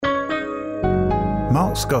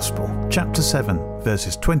Mark's Gospel, chapter 7,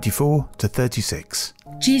 verses 24 to 36.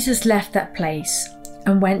 Jesus left that place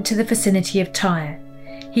and went to the vicinity of Tyre.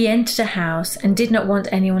 He entered a house and did not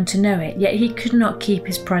want anyone to know it, yet he could not keep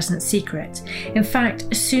his presence secret. In fact,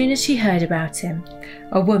 as soon as she heard about him,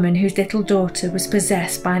 a woman whose little daughter was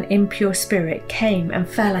possessed by an impure spirit came and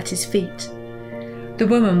fell at his feet. The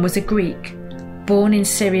woman was a Greek, born in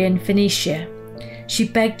Syrian Phoenicia. She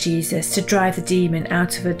begged Jesus to drive the demon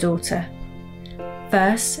out of her daughter.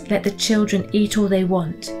 "First, let the children eat all they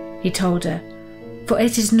want," he told her, "for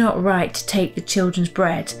it is not right to take the children's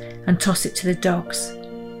bread and toss it to the dogs."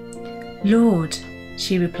 "Lord,"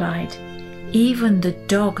 she replied, "even the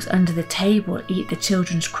dogs under the table eat the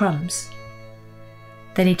children's crumbs."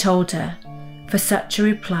 Then he told her, "For such a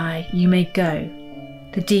reply you may go.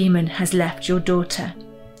 The demon has left your daughter."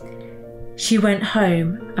 She went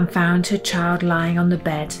home and found her child lying on the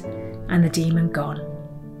bed and the demon gone.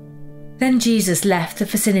 Then Jesus left the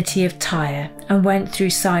vicinity of Tyre and went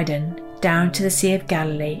through Sidon, down to the Sea of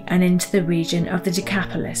Galilee and into the region of the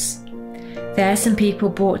Decapolis. There some people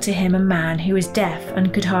brought to him a man who was deaf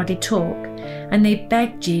and could hardly talk, and they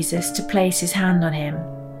begged Jesus to place his hand on him.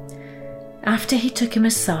 After he took him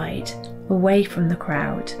aside, away from the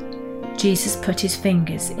crowd, Jesus put his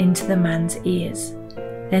fingers into the man's ears.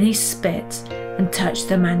 Then he spit and touched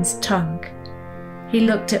the man's tongue. He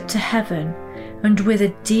looked up to heaven and with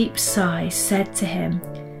a deep sigh said to him,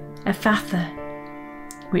 "Ephphatha,"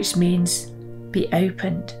 which means, "be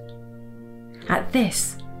opened." At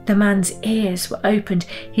this, the man's ears were opened,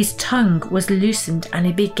 his tongue was loosened, and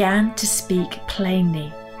he began to speak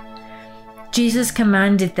plainly. Jesus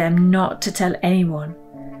commanded them not to tell anyone,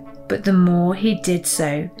 but the more he did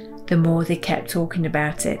so, the more they kept talking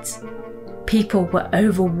about it. People were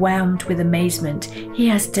overwhelmed with amazement. "He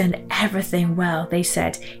has done everything well," they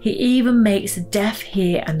said. "He even makes the deaf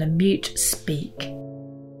hear and the mute speak."